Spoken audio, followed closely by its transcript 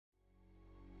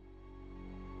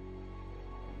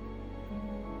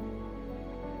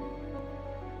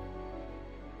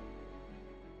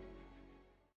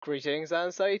Greetings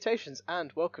and salutations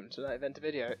and welcome to another Inventor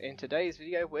video. In today's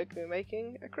video we're going to be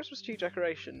making a Christmas tree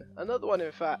decoration. Another one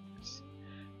in fact.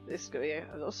 This is going to be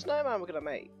a little snowman we're going to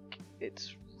make.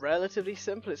 It's relatively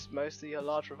simple, it's mostly a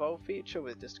large revolve feature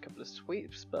with just a couple of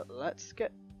sweeps, but let's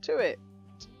get to it.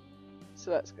 So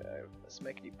let's go, let's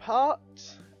make a new part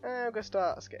and we're going to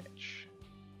start a sketch.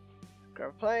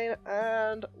 Grab a plane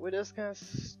and we're just going to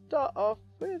start off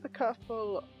with a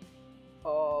couple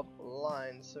of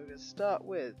lines. So we're going to start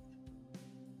with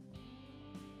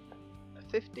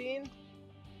a 15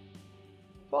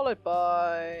 followed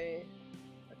by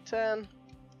a 10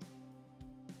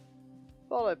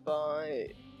 followed by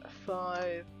a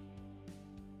 5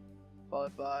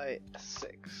 followed by a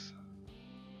 6,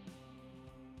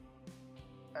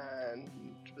 and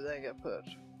we're then going to put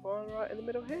one right in the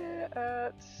middle here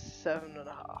at 7.5.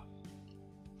 Now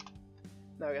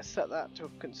we're going to set that to a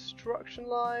construction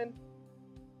line.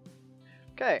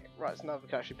 Okay, right, so now we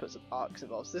can actually put some arcs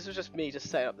involved. So this is just me just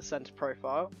setting up the center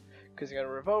profile, because you're going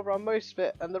to revolve around most of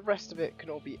it, and the rest of it can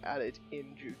all be added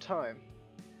in due time.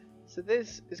 So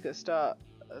this is going to start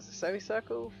as a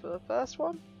semicircle for the first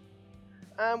one,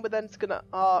 and we're then just going to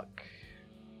arc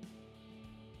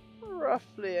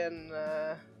roughly in,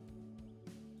 that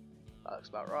looks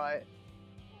about right,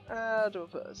 and we'll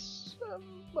put a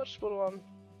much smaller one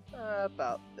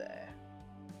about there.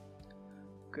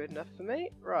 Good enough for me.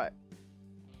 Right.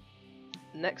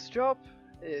 Next job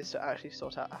is to actually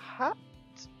sort out a hat.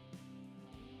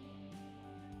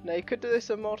 Now you could do this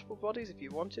on multiple bodies if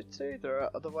you wanted to. There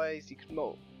are other ways you could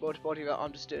multi-body that.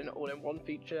 I'm just doing it all in one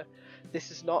feature.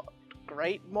 This is not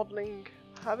great modelling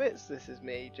habits. This is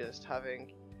me just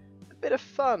having a bit of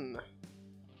fun.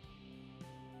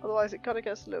 Otherwise it kind of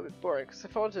gets a little bit boring, because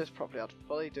if I wanted to properly, I'd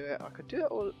fully do it. I could do it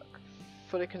all, I could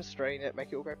fully constrain it,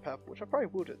 make it all go purple, which I probably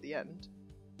would at the end.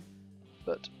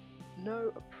 But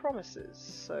no promises.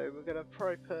 So we're going to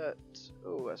probably put,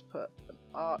 let's put an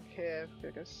arc here. We're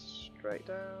going to go straight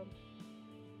down,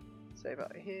 say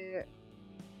about here,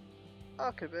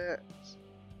 arc a bit,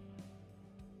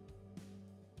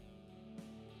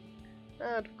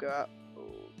 and we'll go up,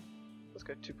 let's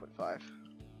go 2.5.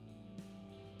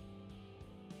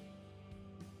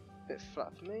 Bit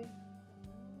flat for me.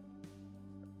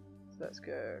 So let's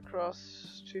go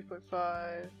across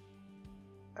 2.5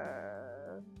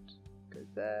 and go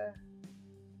there.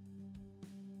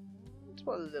 Just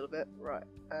one a little bit, right,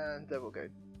 and then we'll go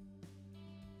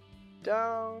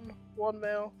down 1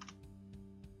 mil,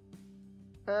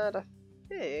 and I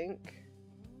think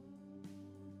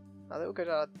we'll go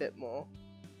down a bit more.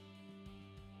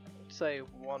 I'd say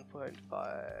 1.5.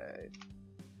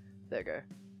 There we go.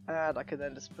 And I can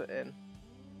then just put in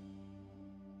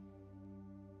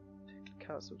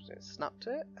cancel, snap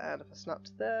to it, and if I snap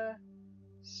to there,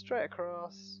 straight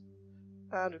across,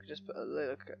 and we can just put a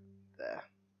little there.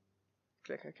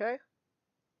 Click OK,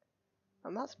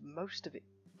 and that's most of it.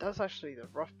 That's actually the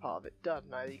rough part of it done.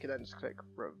 Now you can then just click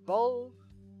revolve,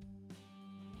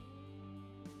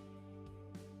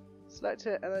 select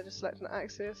it, and then just select an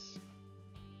axis,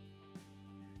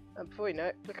 and before you know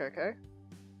it, click OK.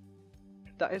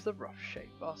 That is the rough shape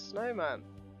of our snowman.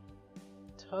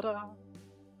 Ta-da!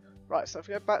 Right, so if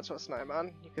we go back to our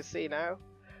snowman, you can see now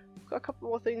we've got a couple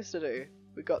more things to do.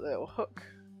 We've got the little hook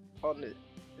on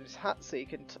his hat so you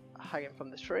can hang him from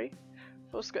the tree.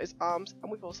 We've also got his arms,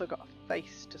 and we've also got a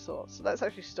face to sort. So let's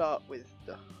actually start with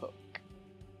the hook.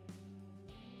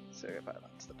 So we go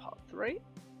back to the part 3.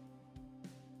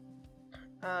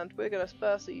 And we're going to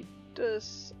firstly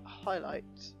just highlight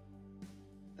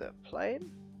the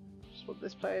plane. Just want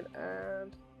this plane,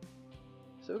 and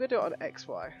so we're going to do it on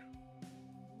XY.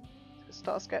 So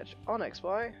start a sketch on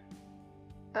XY,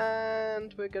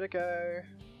 and we're going to go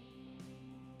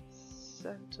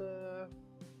center,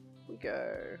 we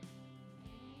go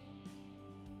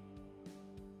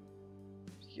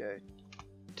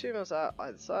 2 mils out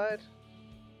either side,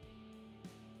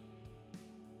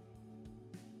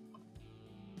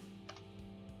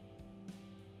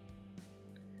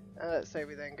 and let's say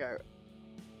we then go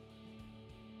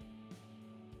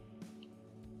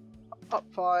up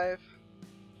 5,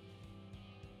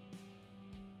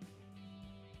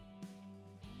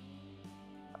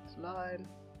 that's line,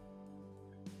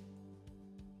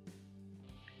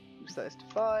 we'll set this to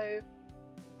 5,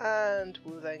 and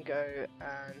we'll then go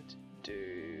and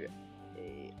do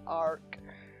a arc,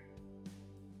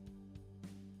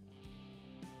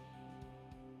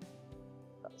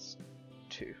 that's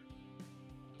 2,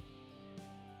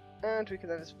 and we can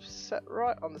then just set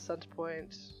right on the center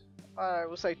point.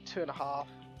 We'll say 2.5.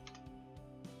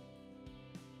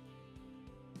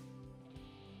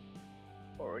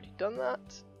 Already done that.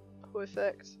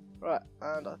 Perfect. Right,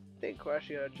 and I think we're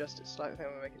actually going to adjust it slightly. I think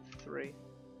I'm going to make it 3.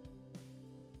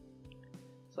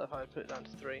 So if I put it down to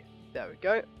 3, there we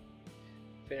go.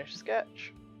 Finish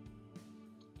sketch.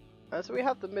 And so we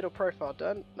have the middle profile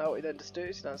done. Now what we then just do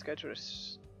is let's go to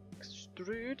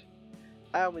extrude,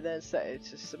 and we then set it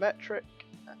to symmetric,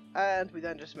 and we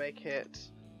then just make it,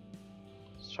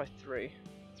 let's try 3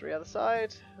 other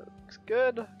side. Looks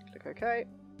good. Click OK,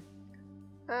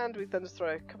 and we then just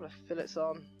throw a couple of fillets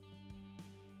on.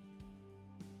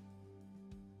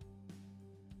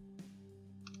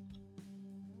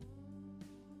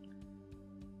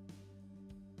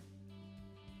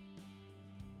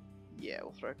 Yeah,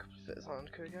 we'll throw a couple of fillets on.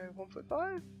 Could we go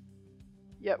 1.5?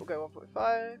 Yeah, we'll go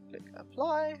 1.5. Click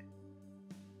apply.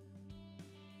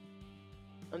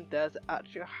 And there's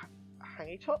actually a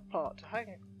hangy top part to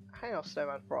hang our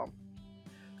snowman from.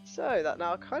 So that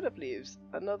now kind of leaves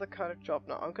another kind of job.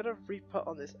 Now I'm going to re-put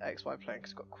on this XY plane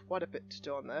because it's got quite a bit to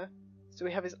do on there. So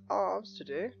we have his arms to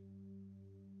do.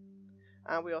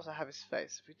 And we also have his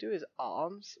face. If we do his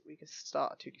arms, we can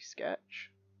start a 2D sketch.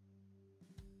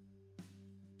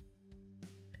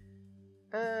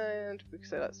 And we can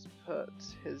say let's put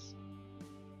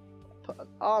an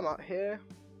arm out here.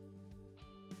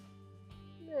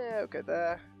 Yeah, we'll go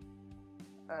there.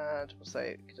 And we'll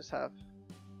say we can just have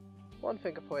one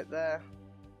finger point there.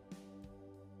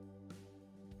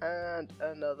 And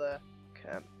another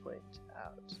can point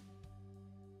out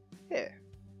here.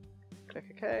 Click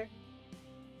OK.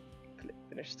 Click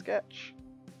finish sketch.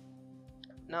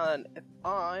 Now then, if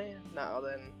I now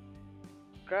then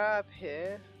grab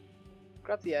here,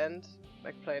 grab the end,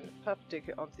 make a plane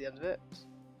perpendicular onto the end of it,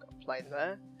 got a plane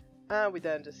there, and we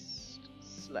then just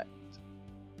select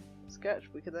sketch.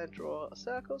 We can then draw a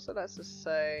circle, so let's just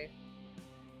say,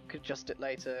 we could adjust it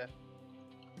later,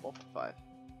 1.5.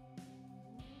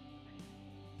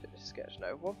 Finish sketch,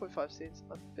 no, 1.5 seems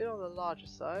a bit on the larger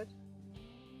side.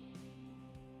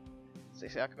 So you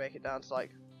see I can make it down to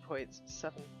like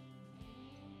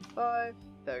 0.75,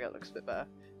 there we go, looks a bit better.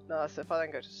 Now, so if I then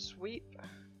go to sweep,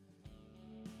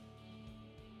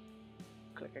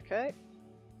 click OK.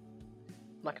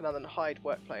 And I can then hide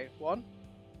work plane 1.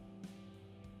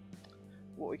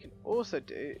 What we can also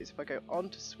do is if I go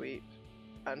onto sweep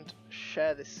and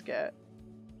share this sketch.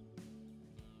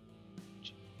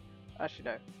 Actually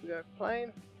no, we go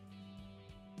plane.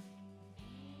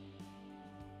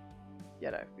 Yeah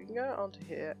no, we can go onto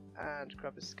here and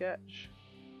grab a sketch.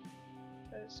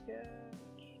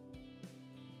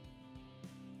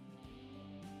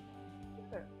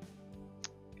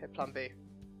 Okay, plan B.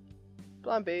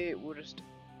 Plan B, we'll just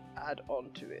add on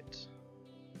to it.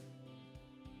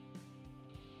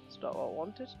 It's not what I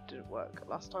wanted, didn't work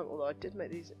last time, although I did make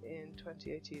these in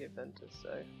 2018 Inventor,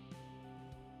 so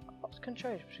lots can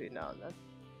change between now and then.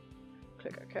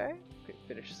 Click OK, click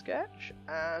finish sketch,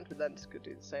 and we're then just going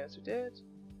to do the same as we did.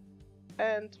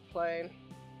 End plane,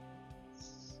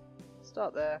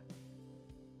 start there,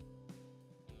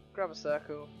 grab a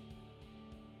circle,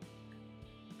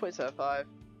 0.75,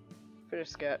 finish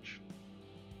sketch,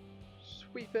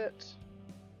 sweep it,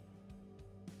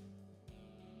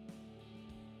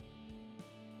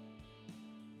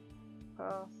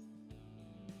 path,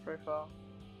 profile,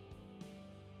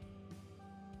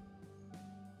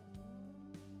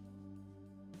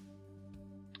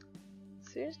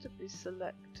 seems to be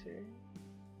selecting,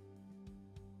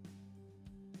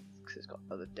 because it's got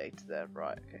other data there,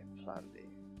 right, okay, plan B.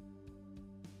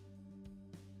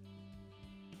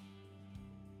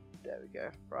 There we go.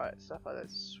 Right, stuff like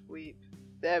that. Sweep.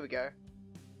 There we go.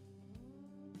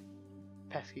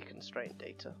 Pesky constraint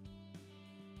data.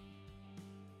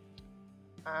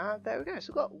 And there we go.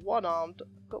 So we've got one arm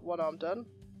done.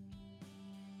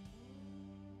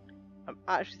 I'm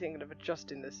actually thinking of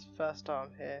adjusting this first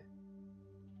arm here.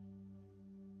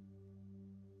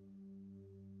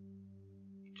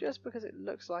 Just because it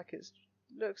looks like it's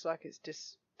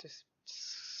just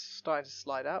starting to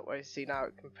slide out, where you see now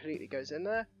it completely goes in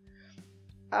there.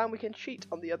 And we can cheat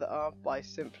on the other arm by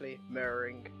simply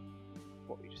mirroring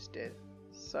what we just did.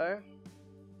 So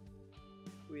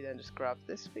we then just grab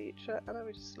this feature and then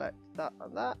we just select that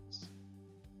and that.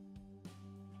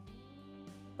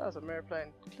 That's a mirror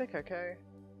plane. Click OK,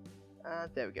 and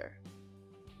there we go.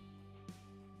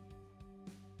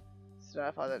 So now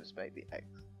if I then just make the X.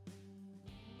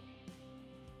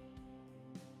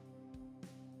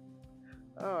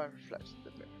 Oh, I reflected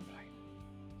the mirror plane.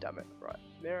 Damn it. Right,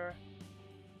 mirror.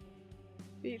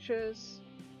 Features,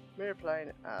 mirror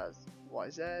plane as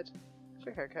YZ,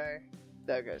 click OK,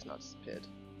 there it goes, now disappeared.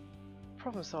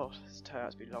 Problem solved. This turned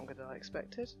out to be longer than I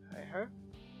expected, hey ho.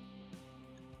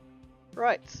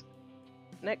 Right,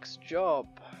 next job.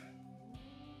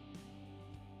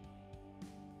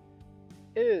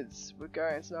 is we're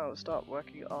going to now start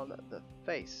working on the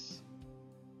face.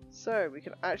 So we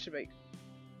can actually make,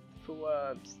 for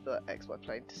worms, the XY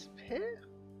plane disappear,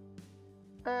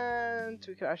 and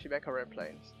we can actually make our own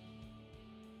planes.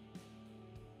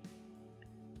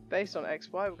 Based on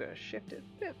XY, we're going to shift it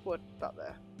a bit forward about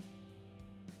there.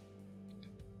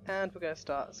 And we're going to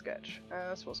start a sketch.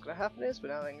 So what's going to happen is we're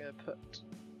now then going to put,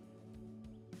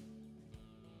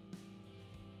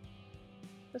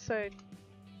 let's say,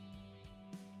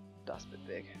 that's a bit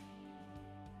big.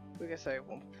 We're going to say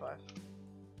 1.5.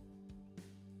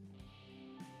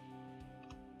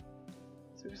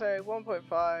 So we can say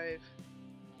 1.5,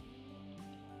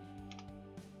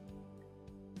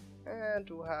 and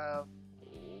we'll have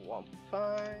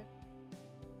 1.5,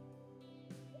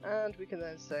 and we can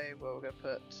then say, well, we're going to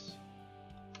put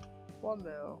 1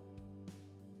 mil,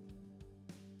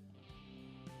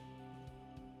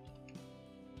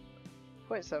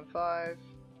 .75,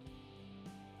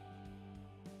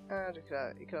 and you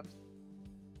can have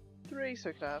 3, so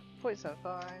we can have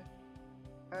 0.75,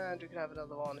 and we can have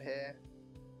another one here,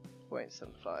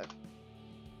 0.75.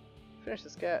 Finish the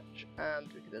sketch,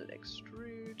 and we can then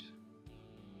extrude.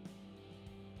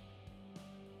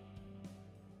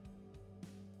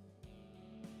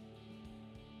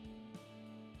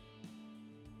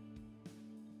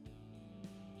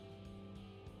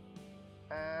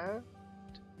 And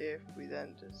if we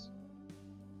then it's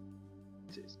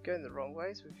going the wrong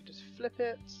way, so we can just flip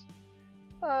it.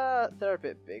 They're a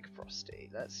bit big, Frosty.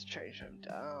 Let's change them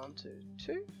down to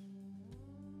 2.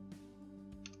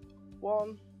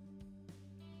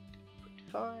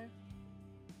 1.5.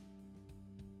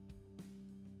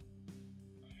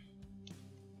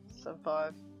 So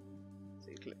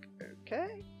you click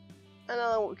OK. And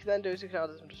now what we can then do is we can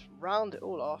just round it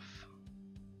all off.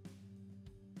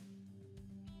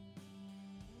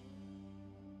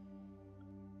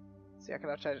 See, I can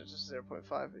now change it to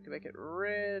 0.5. We can make it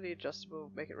really adjustable,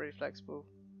 make it really flexible.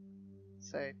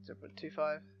 Say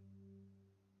 0.25.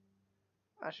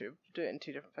 Actually, we'll do it in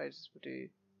 2 different phases. We'll do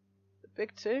the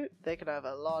big 2. They can have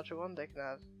a larger one. They can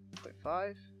have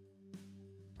 0.5.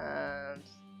 And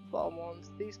the bottom ones,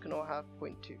 these can all have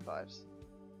 0.25s.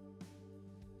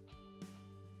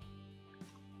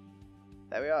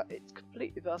 There we are. It's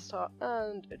completely versatile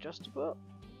and adjustable.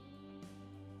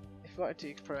 If you wanted to,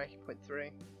 you could probably make it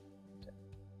 0.3.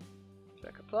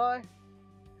 Click apply.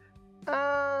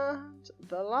 And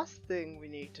the last thing we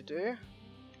need to do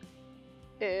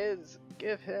is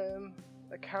give him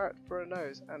a carrot for a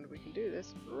nose, and we can do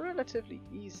this relatively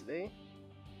easily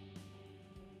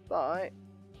by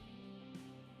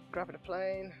grabbing a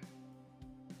plane.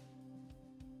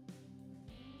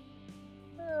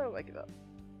 I'll make it up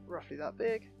roughly that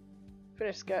big.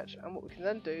 Finish sketch, and what we can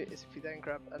then do is if we then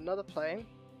grab another plane.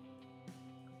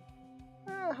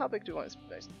 How big do we want this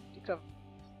nose? You can have,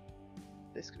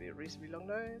 this could be a reasonably long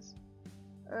nose,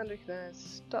 and we can then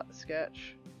start the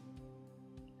sketch.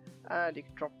 And you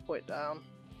can drop a point down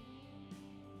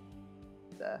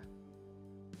there.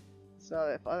 So now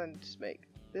if I then just make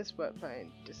this work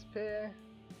plane disappear,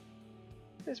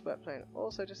 this work plane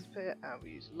also disappear, and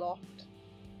we use loft.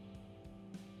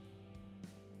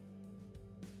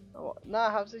 And what now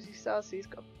happens is you start to see he's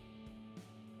got a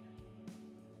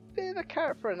bit of a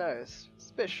carrot for a nose.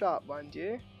 It's a bit sharp, mind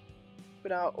you.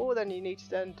 But now all then you need to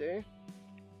then do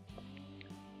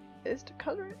is to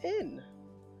colour it in.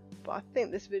 But I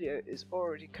think this video is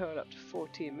already coming up to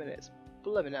 14 minutes.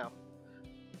 Blimey now.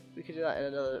 We could do that in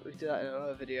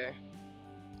another video.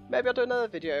 Maybe I'll do another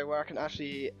video where I can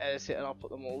actually edit it and I'll put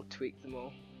them all, tweak them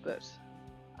all. But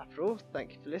after all,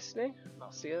 thank you for listening, and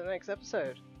I'll see you in the next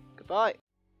episode. Goodbye.